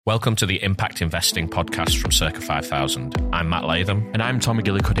Welcome to the Impact Investing podcast from Circa 5000. I'm Matt Latham. And I'm Tom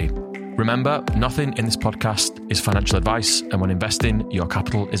McGillicuddy. Remember, nothing in this podcast is financial advice, and when investing, your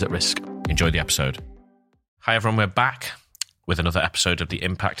capital is at risk. Enjoy the episode. Hi everyone, we're back with another episode of the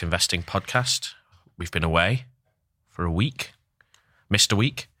Impact Investing podcast. We've been away for a week, missed a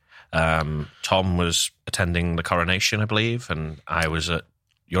week. Tom was attending the coronation, I believe, and I was at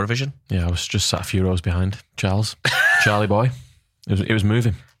Eurovision. Yeah, I was just sat a few rows behind Charlie boy. It was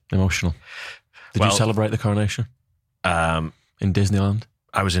moving, emotional. Did you celebrate the coronation? In Disneyland?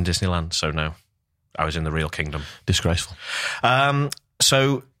 I was in Disneyland, so no. I was in the real kingdom. Disgraceful.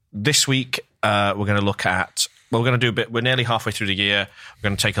 So this week, we're going to look at... we're nearly halfway through the year. We're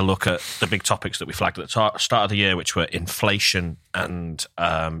going to take a look at the big topics that we flagged at the start of the year, which were inflation and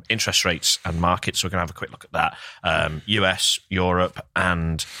interest rates and markets. So we're going to have a quick look at that. US, Europe,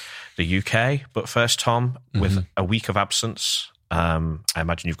 and the UK. But first, Tom, with a week of absence, I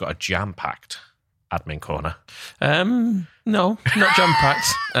imagine you've got a jam-packed admin corner. No, not jam-packed.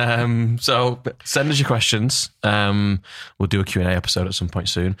 So send us your questions. We'll do a Q&A episode at some point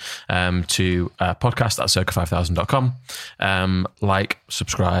soon to podcast@circa5000.com. Like,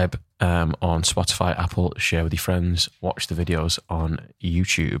 subscribe on Spotify, Apple, share with your friends, watch the videos on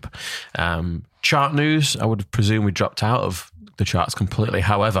YouTube. Chart news, I would presume we dropped out of the charts completely.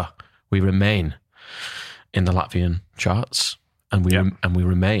 However, we remain in the Latvian charts and we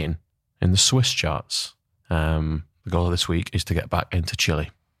remain in the Swiss charts. The goal of this week is to get back into Chile.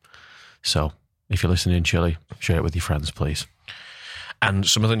 So if you're listening in Chile, share it with your friends, please. And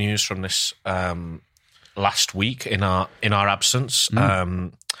some other news from this last week in our absence.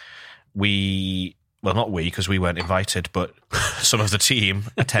 Not we, because we weren't invited, but some of the team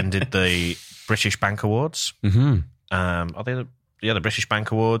attended the British Bank Awards. Are they the British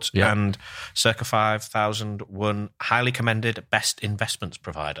Bank Awards, and Circa 5000 won highly commended Best Investments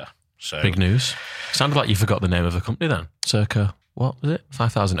Provider. So big news. Sounded like you forgot the name of the company then. Circa, what was it?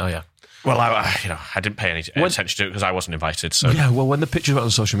 5000. Oh yeah. Well, I didn't pay any attention to it because I wasn't invited. So yeah. Well, when the pictures went on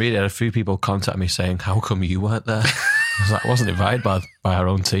social media, a few people contacted me saying, "How come you weren't there?" I was like, "I wasn't invited by our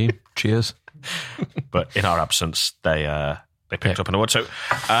own team." Cheers. But in our absence, they picked up an award. So,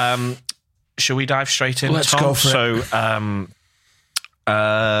 shall we dive straight in? Let's Tom? go for it. So,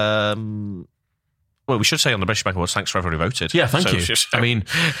 well, we should say on the British Bank Awards, thanks for everyone who voted. Yeah, thank you. I mean,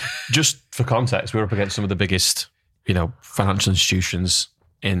 just for context, we're up against some of the biggest, financial institutions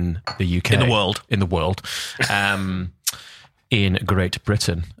in the UK. In the world. In Great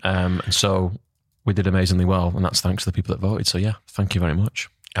Britain. And so we did amazingly well, and that's thanks to the people that voted. So yeah, thank you very much.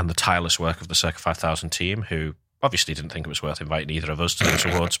 And the tireless work of the Circa 5000 team, who obviously didn't think it was worth inviting either of us to those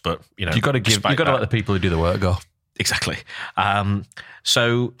awards, but, you've got to let the people who do the work go. Exactly.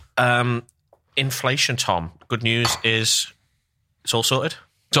 Inflation, Tom. Good news is it's all sorted.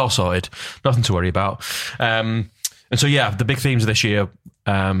 It's all sorted. Nothing to worry about. And so, the big themes of this year,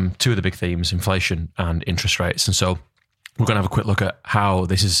 two of the big themes, inflation and interest rates. And so we're going to have a quick look at how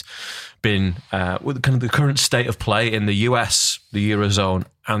this has been, with kind of the current state of play in the US, the Eurozone,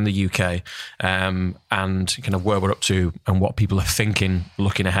 and the UK, and kind of where we're up to and what people are thinking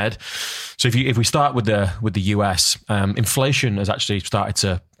looking ahead. So if we start with the US, inflation has actually started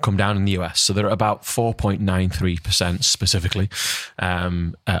to come down in the US. So they're at about 4.93% specifically,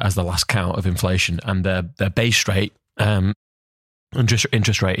 as the last count of inflation, and their base rate,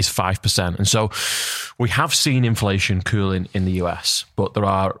 interest rate is 5%. And so we have seen inflation cooling in the US, but there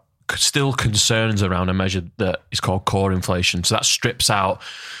are still concerns around a measure that is called core inflation. So that strips out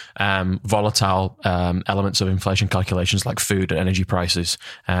volatile elements of inflation calculations like food and energy prices.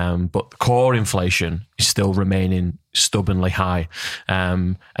 But core inflation is still remaining stubbornly high.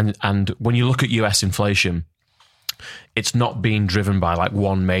 And when you look at US inflation, it's not being driven by like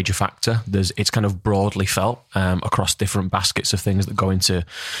one major factor. It's kind of broadly felt across different baskets of things that go into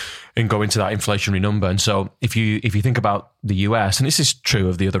that inflationary number. And so if you think about the US, and this is true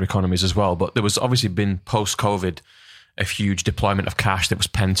of the other economies as well, but there was obviously been post-COVID a huge deployment of cash that was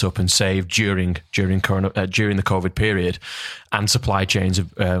pent up and saved during the COVID period, and supply chains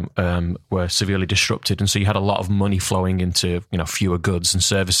were severely disrupted, and so you had a lot of money flowing into fewer goods and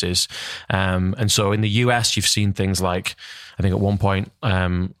services, and so in the US you've seen things like, I think at one point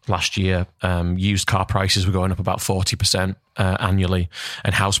last year, used car prices were going up about 40% annually,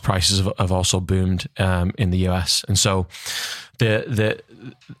 and house prices have also boomed in the US, and so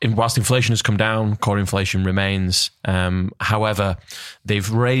whilst inflation has come down, core inflation remains. However, they've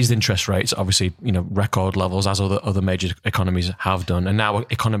raised interest rates, obviously, record levels, as other major economies have done. And now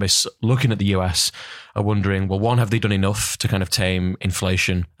economists looking at the US are wondering, well, one, have they done enough to kind of tame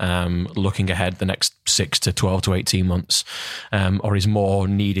inflation looking ahead the next 6 to 12 to 18 months? or is more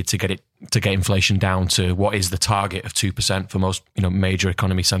needed to get inflation down to what is the target of 2% for most major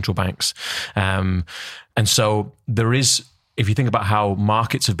economy central banks. And so there is. If you think about how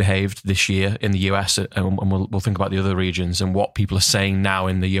markets have behaved this year in the US, and we'll think about the other regions and what people are saying now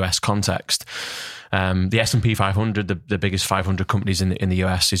in the US context, the S&P 500, the biggest 500 companies in the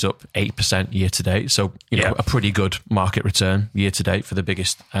US, is up 8% year to date. So a pretty good market return year to date for the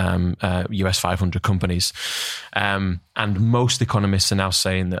biggest US 500 companies. And most economists are now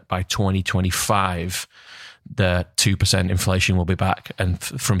saying that by 2025, the 2% inflation will be back. And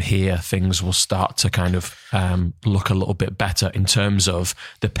from here, things will start to kind of look a little bit better in terms of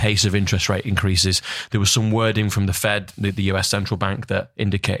the pace of interest rate increases. There was some wording from the Fed, the US central bank, that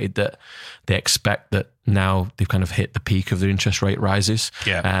indicated that they expect that now they've kind of hit the peak of the interest rate rises.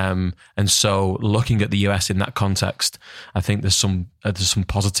 And so looking at the US in that context, I think there's some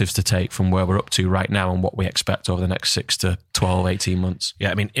positives to take from where we're up to right now and what we expect over the next 6 to 12, 18 months.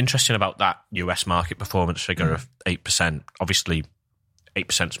 Yeah, I mean, interesting about that US market performance figure of 8%. Obviously,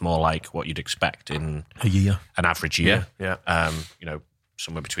 8% is more like what you'd expect in a year, an average year.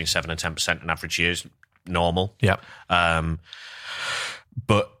 Somewhere between 7 and 10% an average year is normal.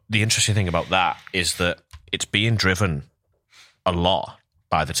 But the interesting thing about that is that it's being driven a lot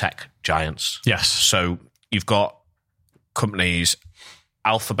by the tech giants. Yes. So you've got companies,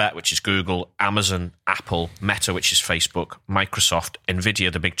 Alphabet, which is Google, Amazon, Apple, Meta, which is Facebook, Microsoft,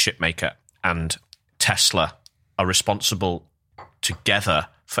 Nvidia, the big chip maker, and Tesla are responsible together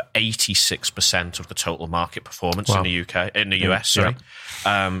for 86% of the total market performance in the US,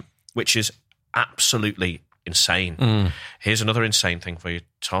 which is absolutely insane. Here's another insane thing for you,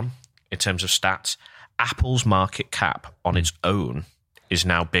 Tom, in terms of stats. Apple's market cap on its own is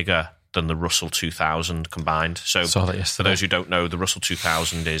now bigger than the Russell 2000 combined. So for those who don't know, the Russell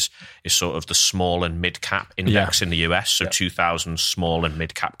 2000 is sort of the small and mid-cap index in the US, so 2,000 small and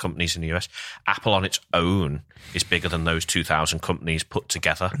mid-cap companies in the US. Apple on its own is bigger than those 2,000 companies put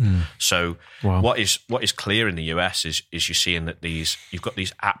together. So what is clear in the US is you're seeing that you've got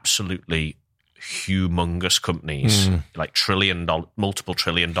these absolutely humongous companies, like multiple $1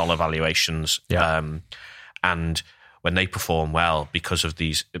 trillion valuations, and when they perform well because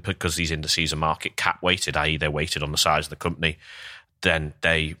these indices are market cap weighted, i.e. they're weighted on the size of the company, then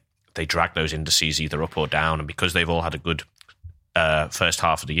they drag those indices either up or down. And because they've all had a good first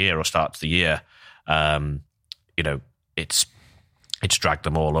half of the year or start to the year, it's dragged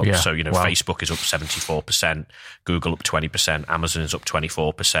them all up. So, Facebook is up 74%, Google up 20%, Amazon is up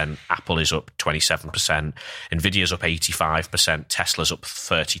 24%, Apple is up 27%, Nvidia's up 85%, Tesla's up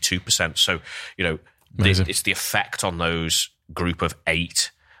 32%. So, it's the effect on those group of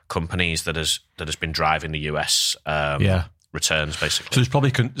 8 companies that has been driving the US returns, basically. So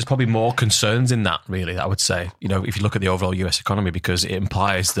there's probably more concerns in that, really, I would say. If you look at the overall US economy, because it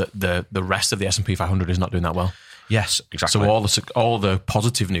implies that the rest of the S&P 500 is not doing that well. Yes, exactly. So all the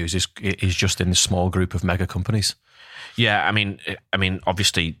positive news is just in this small group of mega companies. Yeah, I mean,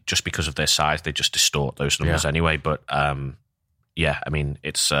 obviously, just because of their size, they just distort those numbers anyway. But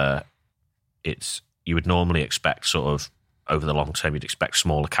it's you would normally expect sort of over the long term, you'd expect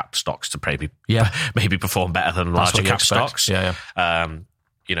smaller cap stocks to maybe perform better than larger cap stocks.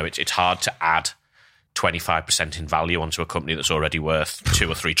 It's hard to add 25% in value onto a company that's already worth $2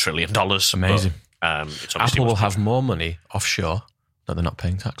 or $3 trillion. Amazing. But, Apple will have more money offshore that they're not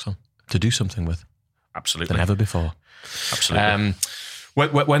paying tax on to do something with. Absolutely. Than ever before. Absolutely.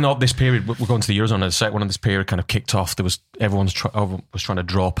 When all this period, we're going to the Eurozone, as I said, when this period kind of kicked off, everyone was trying to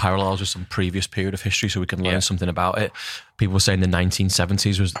draw parallels with some previous period of history so we can learn something about it. People were saying the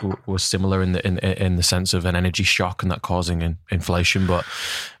 1970s was similar in the sense of an energy shock and that causing inflation. But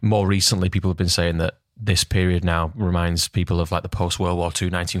more recently, people have been saying that this period now reminds people of like the post-World War II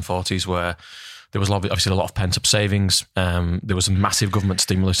 1940s, where there was obviously a lot of pent-up savings. There was a massive government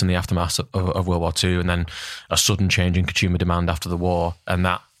stimulus in the aftermath of World War II, and then a sudden change in consumer demand after the war. And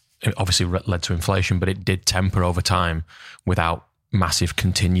that obviously led to inflation, but it did temper over time without massive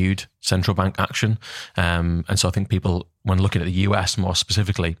continued central bank action. And so I think people, when looking at the US more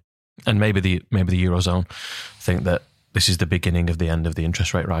specifically, and maybe the Eurozone, think that this is the beginning of the end of the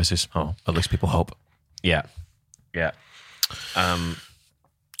interest rate rises, or at least people hope. Yeah.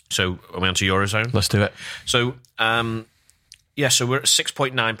 So are we on to Eurozone? Let's do it. So, so we're at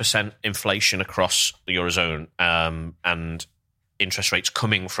 6.9% inflation across the Eurozone, and interest rates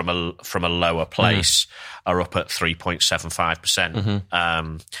coming from a lower place are up at 3.75%.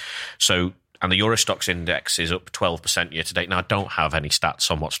 And the Eurostoxx index is up 12% year to date. Now, I don't have any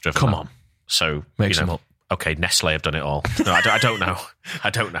stats on what's driven Come that. on. So, make them up. Okay, Nestle have done it all. No, I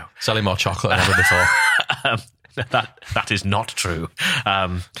don't know. Selling more chocolate than ever before. That is not true.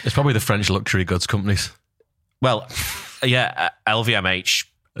 It's probably the French luxury goods companies. Well, LVMH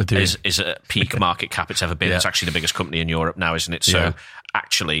is at peak market cap it's ever been. It's actually the biggest company in Europe now, isn't it? So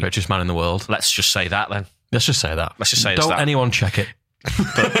actually, richest man in the world. Let's just say that then. Let's just say that. Don't anyone check it.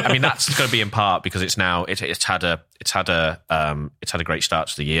 But I mean, that's going to be in part because it's had a great start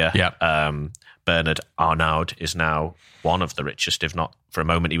to the year. Yeah. Bernard Arnault is now one of the richest, if not for a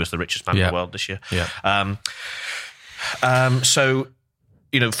moment, he was the richest man in the world this year. Yeah. So,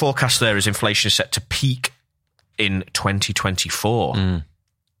 forecast there is inflation is set to peak in 2024.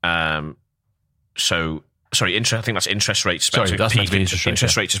 Sorry, I think that's interest rates. Sorry, that's meant to be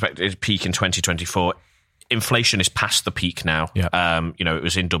interest rates expected to peak in 2024. Inflation is past the peak now. Yeah. It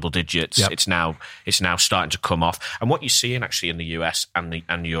was in double digits. Yep. It's now starting to come off. And what you're seeing actually in the US and the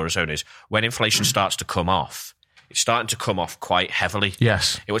Eurozone is when inflation starts to come off, it's starting to come off quite heavily.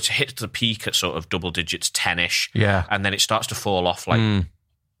 Yes. It was hit the peak at sort of double digits, 10-ish. Yeah. And then it starts to fall off in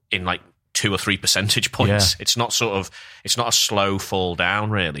 2 or 3 percentage points. Yeah. It's not a slow fall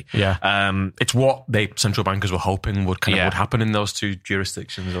down really. Yeah. It's what central bankers were hoping would happen in those two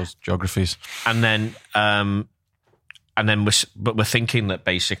jurisdictions, those geographies. And then we're thinking that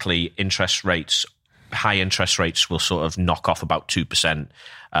basically high interest rates will sort of knock off about 2%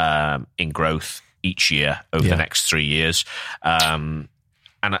 in growth each year over the next 3 years. And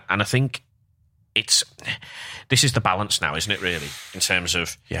I think this is the balance now, isn't it, really? In terms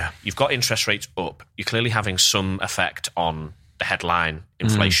of, you've got interest rates up, you're clearly having some effect on the headline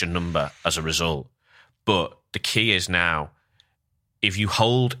inflation number as a result. But the key is now, if you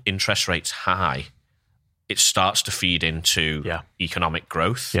hold interest rates high, it starts to feed into economic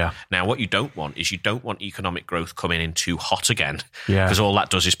growth. Yeah. Now, what you don't want is economic growth coming in too hot again, because all that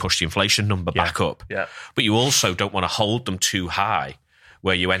does is push the inflation number back up. Yeah. But you also don't want to hold them too high,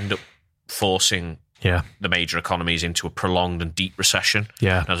 where you end up forcing the major economies into a prolonged and deep recession.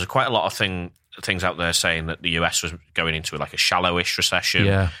 Yeah. Now, there's quite a lot of things out there saying that the US was going into like a shallowish recession.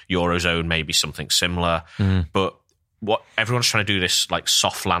 Yeah. Eurozone maybe something similar. But what everyone's trying to do this like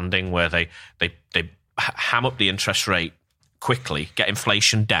soft landing where they ham up the interest rate quickly, get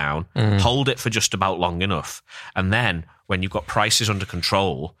inflation down, hold it for just about long enough, and then when you've got prices under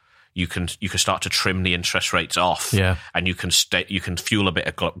control, you can start to trim the interest rates off, and you can fuel a bit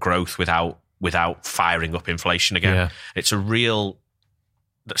of growth without firing up inflation again. Yeah. It's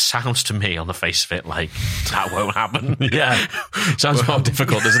that sounds to me on the face of it like that won't happen. Sounds more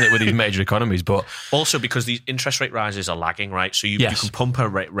difficult, doesn't it, with these major economies? But also because these interest rate rises are lagging, right? So you can pump a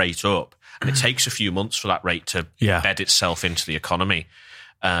rate up, and it takes a few months for that rate to bed itself into the economy,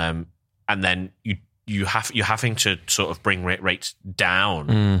 and then you're having to sort of bring rates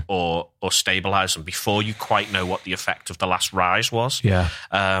down or stabilize them before you quite know what the effect of the last rise was. Yeah.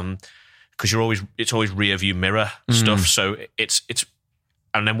 Because it's always rear view mirror stuff. So it's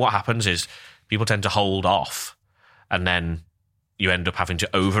and then what happens is people tend to hold off, and then you end up having to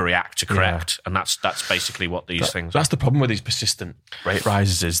overreact to correct, and that's basically what these things. That's the problem with these persistent rate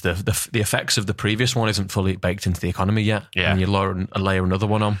rises is the effects of the previous one isn't fully baked into the economy yet, and you layer another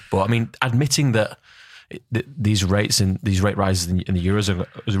one on. But I mean, admitting that these rate rises in the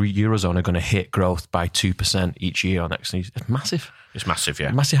eurozone are going to hit growth by 2% each year next year. It's massive. It's massive,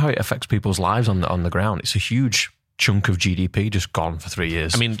 yeah. Massive how it affects people's lives on the ground. It's a huge chunk of GDP just gone for 3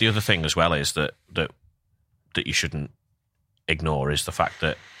 years. I mean, the other thing as well is that you shouldn't ignore is the fact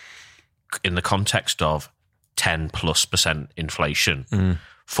that in the context of 10+% inflation,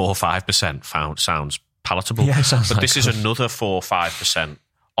 4 or 5% sounds palatable. Yeah, it sounds but like this is another 4 or 5%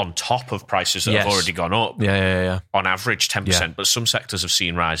 on top of prices that have already gone up. Yeah. On average, 10%, but some sectors have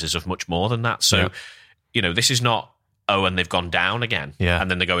seen rises of much more than that. So, this is not, and they've gone down again, and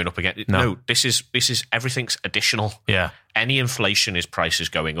then they're going up again. No, this is everything's additional. Yeah. Any inflation is prices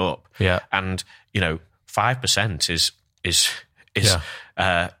going up. Yeah. And, 5% is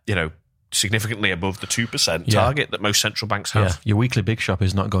significantly above the 2% target that most central banks have. Yeah. Your weekly big shop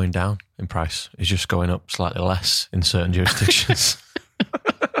is not going down in price. It's just going up slightly less in certain jurisdictions.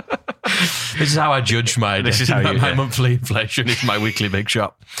 This is how I judge my monthly inflation is my weekly big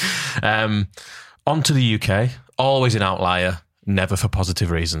shop. On to the UK. Always an outlier, never for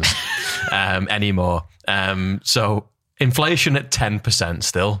positive reasons anymore. So inflation at 10%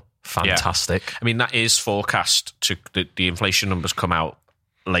 still. Fantastic. Yeah. I mean, that is forecast to the inflation numbers come out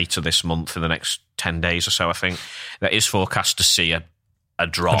later this month in the next 10 days or so, I think. That is forecast to see a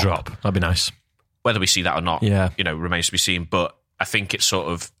drop. A drop. That'd be nice. Whether we see that or not, remains to be seen. But I think it's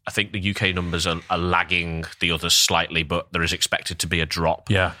I think the UK numbers are lagging the others slightly, but there is expected to be a drop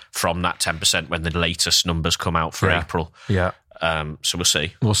from that 10% when the latest numbers come out for April. Yeah. So we'll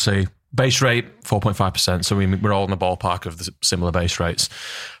see. We'll see. Base rate, 4.5%. So we're all in the ballpark of the similar base rates.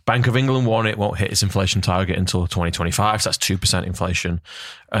 Bank of England warn it won't hit its inflation target until 2025. So that's 2% inflation.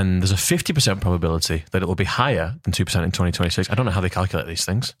 And there's a 50% probability that it will be higher than 2% in 2026. I don't know how they calculate these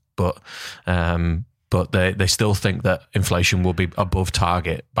things, but they still think that inflation will be above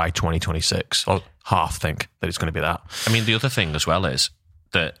target by 2026, or half think that it's going to be that. I mean, the other thing as well is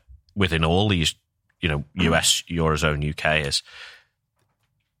that within all these, US, Eurozone, UK is,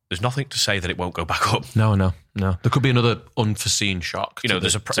 there's nothing to say that it won't go back up. No. There could be another unforeseen shock.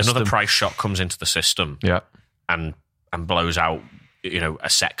 There's another price shock comes into the system, and blows out, a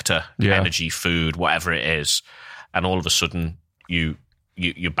sector, energy, food, whatever it is, and all of a sudden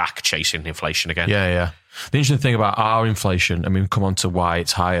you're back chasing inflation again. Yeah. The interesting thing about our inflation, we come on to why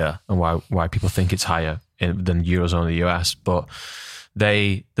it's higher and why people think it's higher than Eurozone or the US, but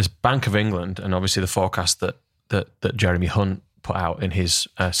this Bank of England, and obviously the forecast that Jeremy Hunt put out in his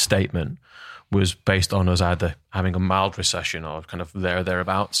statement was based on us either having a mild recession or kind of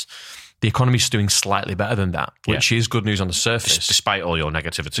thereabouts. The economy's doing slightly better than that, which is good news on the surface. Despite all your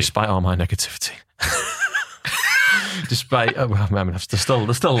negativity. Despite all my negativity. There's still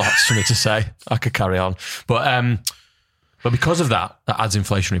lots for me to say. I could carry on. But because of that adds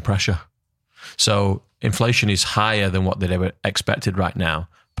inflationary pressure. So inflation is higher than what they were expected right now,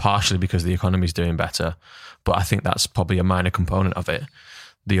 partially because the economy is doing better. But I think that's probably a minor component of it.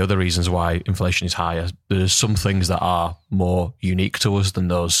 The other reasons why inflation is higher, there's some things that are more unique to us than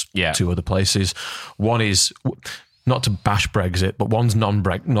those two other places. One is, not to bash Brexit, but one's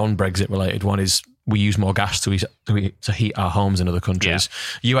non-Brexit related. One is we use more gas to heat our homes in other countries.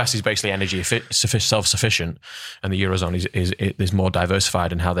 US is basically energy self-sufficient, and the Eurozone is more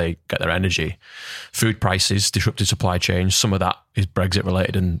diversified in how they get their energy. Food prices, disrupted supply chains, some of that is Brexit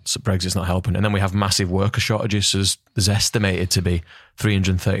related, and Brexit's not helping. And then we have massive worker shortages. So there's estimated to be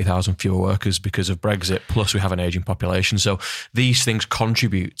 330,000 fewer workers because of Brexit, plus we have an aging population. So these things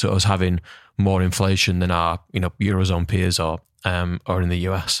contribute to us having more inflation than our Eurozone peers or in the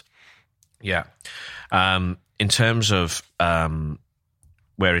US. Yeah. In terms of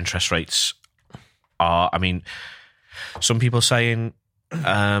where interest rates are, some people are saying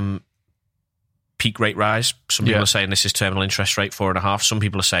peak rate rise. Some people are saying this is terminal interest rate 4.5. Some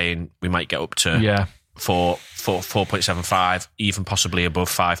people are saying we might get up to 4.75, even possibly above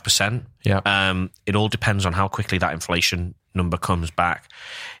 5%. Yeah. It all depends on how quickly that inflation number comes back.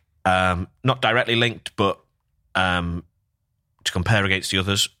 Not directly linked, but to compare against the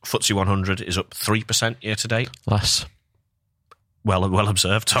others, FTSE 100 is up 3% year to date. Less. Well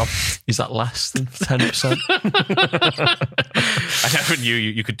observed, Tom. Is that less than 10%? I never knew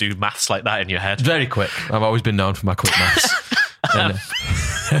you could do maths like that in your head. Very quick. I've always been known for my quick maths.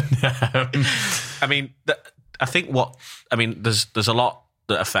 There's a lot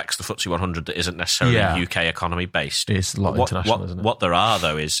that affects the FTSE 100 that isn't necessarily UK economy based. It's a lot international, isn't it? What there are,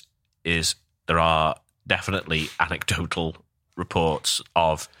 though, is there are definitely anecdotal reports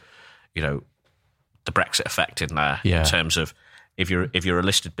of, the Brexit effect in there in terms of if you're a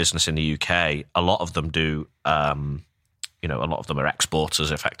listed business in the UK, a lot of them do, a lot of them are exporters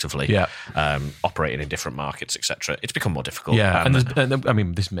effectively, operating in different markets, etc. It's become more difficult. Yeah, and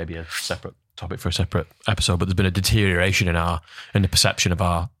this may be a separate topic for a separate episode, but there's been a deterioration in the perception of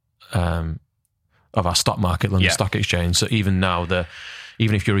our stock market, London Stock Exchange. So even now,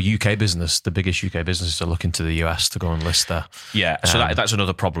 even if you're a UK business, the biggest UK businesses are looking to the US to go and list there. Yeah, so that's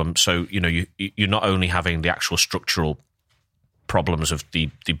another problem. So, you're not only having the actual structural problems of the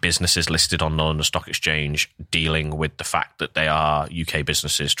businesses listed on the London Stock Exchange dealing with the fact that they are UK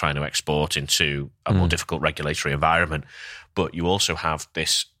businesses trying to export into a more difficult regulatory environment, but you also have the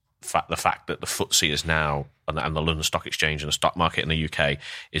fact that the FTSE is now, and the London Stock Exchange and the stock market in the UK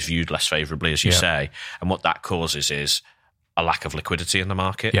is viewed less favourably, as you say, and what that causes is a lack of liquidity in the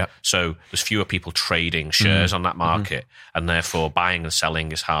market. Yeah. So there's fewer people trading shares on that market, and therefore buying and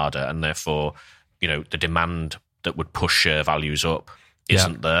selling is harder, and therefore, the demand that would push share values up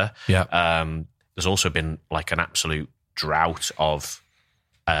isn't there. Yeah. There's also been like an absolute drought of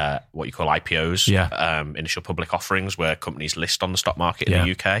what you call IPOs, initial public offerings, where companies list on the stock market in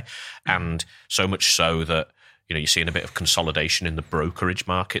the UK, and so much so that you're seeing a bit of consolidation in the brokerage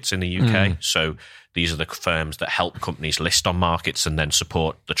markets in the UK. So these are the firms that help companies list on markets and then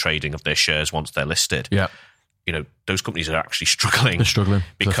support the trading of their shares once they're listed. Yeah. Those companies are actually struggling. They're struggling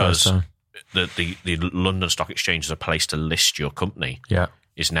because the London Stock Exchange as a place to list your company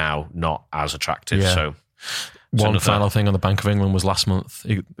is now not as attractive. Yeah. So one final thing on the Bank of England was last month.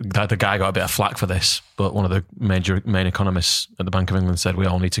 The guy got a bit of flack for this, but one of the main economists at the Bank of England said we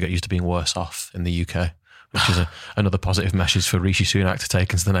all need to get used to being worse off in the UK which is another positive message for Rishi Sunak to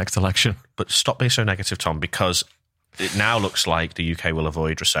take into the next election. But stop being so negative, Tom, because it now looks like the UK will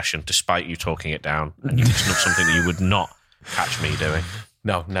avoid recession, despite you talking it down. And it's not something that you would not catch me doing.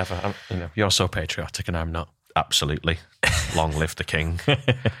 No, never. You're so patriotic and I'm not. Absolutely. Long live the king.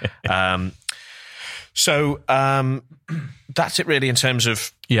 So that's it really in terms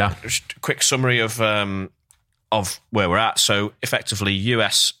of just a quick summary of where we're at. So effectively,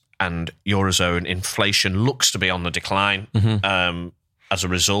 US and Eurozone inflation looks to be on the decline. Mm-hmm. As a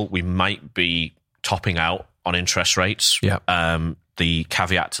result, we might be topping out on interest rates. Yeah. The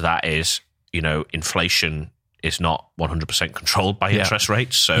caveat to that is, inflation is not 100% controlled by interest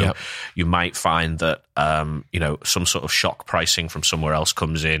rates. So you might find that, some sort of shock pricing from somewhere else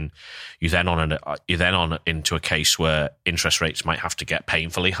comes in. You're then on into a case where interest rates might have to get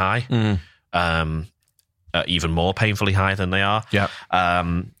painfully high, even more painfully high than they are. Yeah.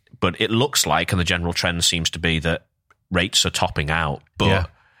 But it looks like, and the general trend seems to be that rates are topping out, but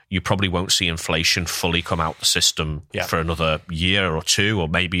you probably won't see inflation fully come out the system for another year or two, or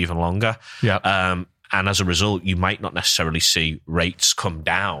maybe even longer. Yeah. And as a result, you might not necessarily see rates come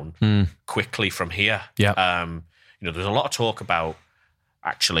down quickly from here. Yeah. There's a lot of talk about,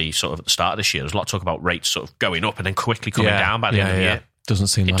 actually, sort of at the start of this year, there's a lot of talk about rates sort of going up and then quickly coming down by the end of the year. Doesn't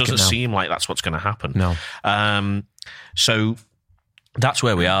seem like that's what's going to happen. No. So that's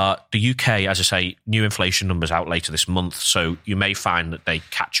where we are. The UK, as I say, new inflation numbers out later this month. So you may find that they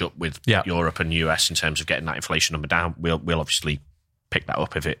catch up with Europe and US in terms of getting that inflation number down. We'll obviously pick that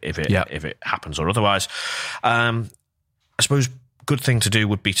up if it happens or otherwise. I suppose good thing to do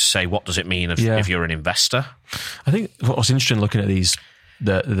would be to say, what does it mean if you're an investor? I think what's interesting looking at these,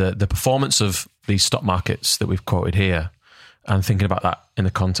 the performance of these stock markets that we've quoted here, and thinking about that in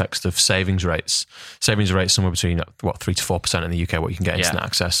the context of savings rates. Savings rates somewhere between 3 to 4% in the UK, what you can get instant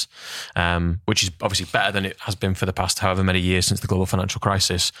access, which is obviously better than it has been for the past however many years since the global financial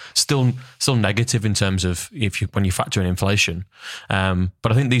crisis. Still negative in terms of when you factor in inflation.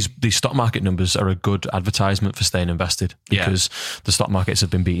 But I think these stock market numbers are a good advertisement for staying invested, because the stock markets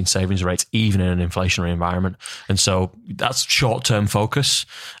have been beating savings rates even in an inflationary environment. And so that's short-term focus,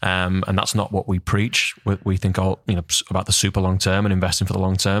 and that's not what we preach. We think about the super long term and investing for the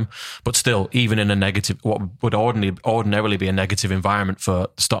long term. But still, even in a negative, what would ordinarily be a negative environment for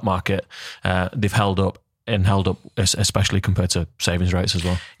the stock market, they've held up, especially compared to savings rates as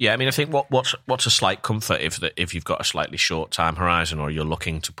well. Yeah, I mean, I think what's a slight comfort if you've got a slightly short time horizon, or you're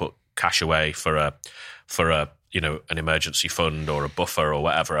looking to put cash away for a an emergency fund or a buffer or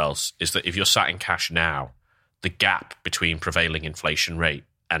whatever else, is that if you're sat in cash now, the gap between prevailing inflation rate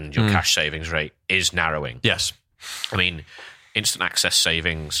and your cash savings rate is narrowing. Yes. I mean, instant access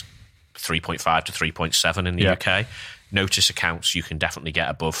savings, 3.5 to 3.7 in the UK. Notice accounts, you can definitely get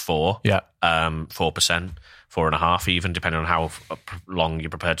above 4%, 4.5% even, depending on how long you're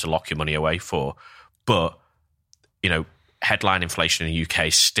prepared to lock your money away for. But, headline inflation in the UK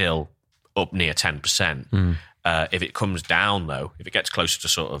is still up near 10%. If it comes down, though, if it gets closer to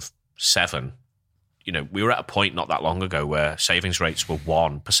sort of 7%, we were at a point not that long ago where savings rates were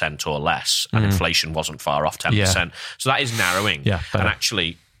 1% or less, and inflation wasn't far off 10%. Yeah. So that is narrowing. Yeah, and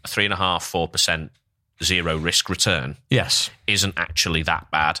actually, a 3.5-4% zero risk return isn't actually that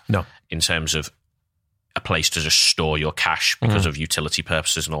bad in terms of a place to just store your cash because of utility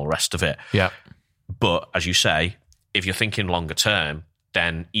purposes and all the rest of it. Yeah. But as you say, if you're thinking longer term,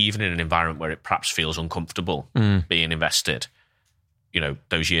 then even in an environment where it perhaps feels uncomfortable being invested,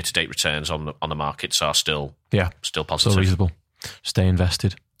 those year-to-date returns on the markets are still positive. Still reasonable. Stay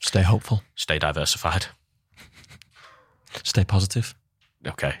invested. Stay hopeful. Stay diversified. Stay positive.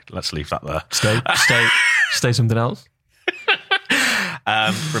 Okay, let's leave that there. Stay something else.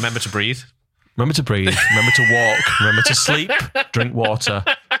 Remember to breathe. Remember to breathe. Remember to walk. Remember to sleep. Drink water.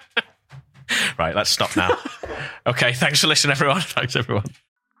 Right, let's stop now. Okay, thanks for listening, everyone. Thanks, everyone.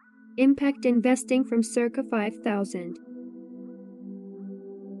 Impact Investing from Circa 5000.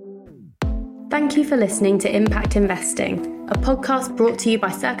 Thank you for listening to Impact Investing, a podcast brought to you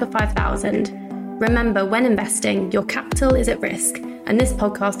by Circa 5000. Remember, when investing, your capital is at risk, and this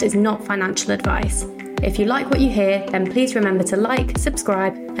podcast is not financial advice. If you like what you hear, then please remember to like,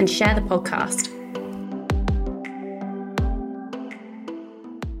 subscribe, and share the podcast.